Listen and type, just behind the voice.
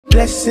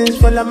Blessings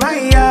full of my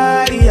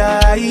yard.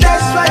 That's why you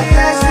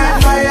ask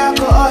me for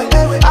alcohol.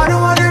 I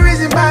don't want to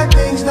reason bad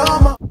things no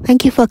more.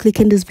 Thank you for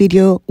clicking this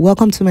video.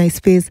 Welcome to my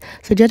space.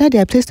 So the other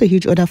day I placed a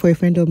huge order for a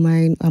friend of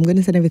mine. I'm going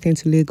to send everything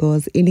to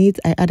Lagos. In it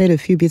I added a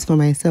few bits for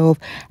myself.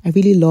 I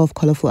really love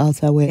colorful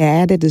outerwear.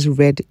 I added this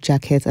red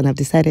jacket and I've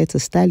decided to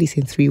style it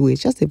in 3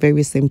 ways. Just a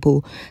very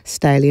simple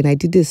styling. I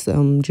did this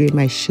during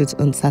my shoot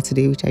on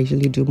Saturday, which I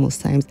usually do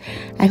most times.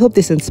 I hope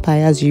this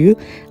inspires you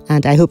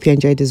and I hope you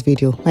enjoyed this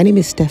video. My name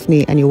is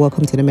Stephanie and you're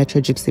welcome to the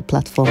Metrogypsie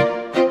platform.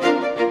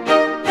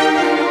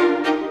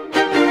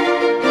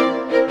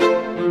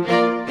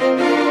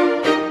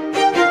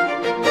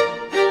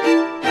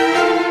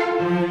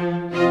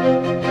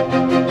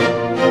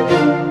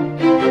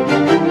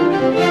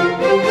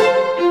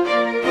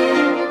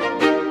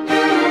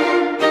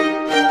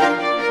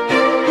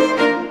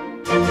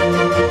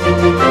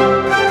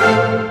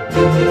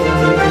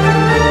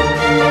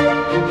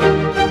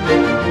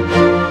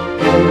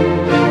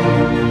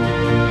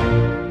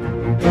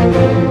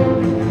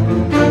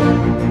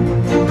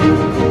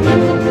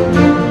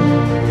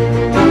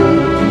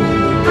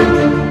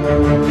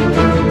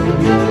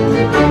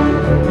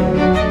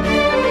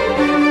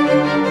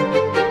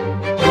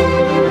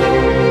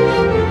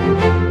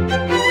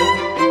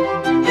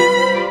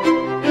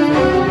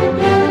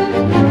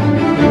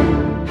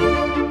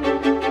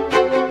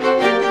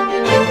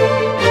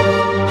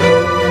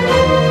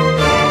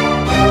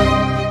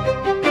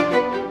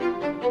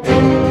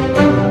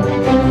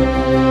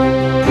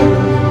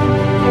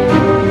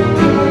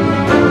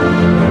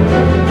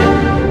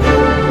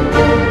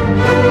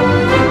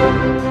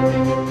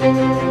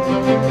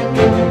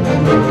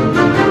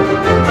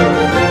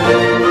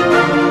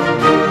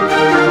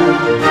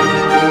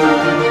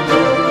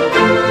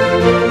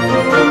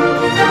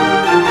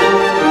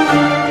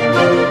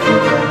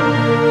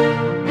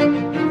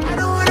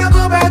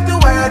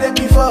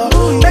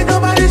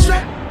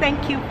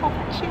 Thank you for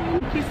watching.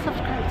 Please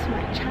subscribe to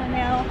my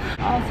channel.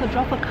 Also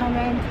drop a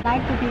comment,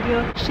 like the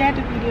video, share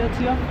the video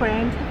to your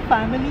friends,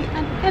 family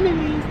and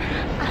enemies.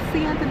 I'll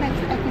see you on the next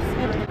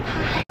episode.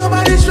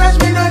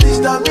 Bye.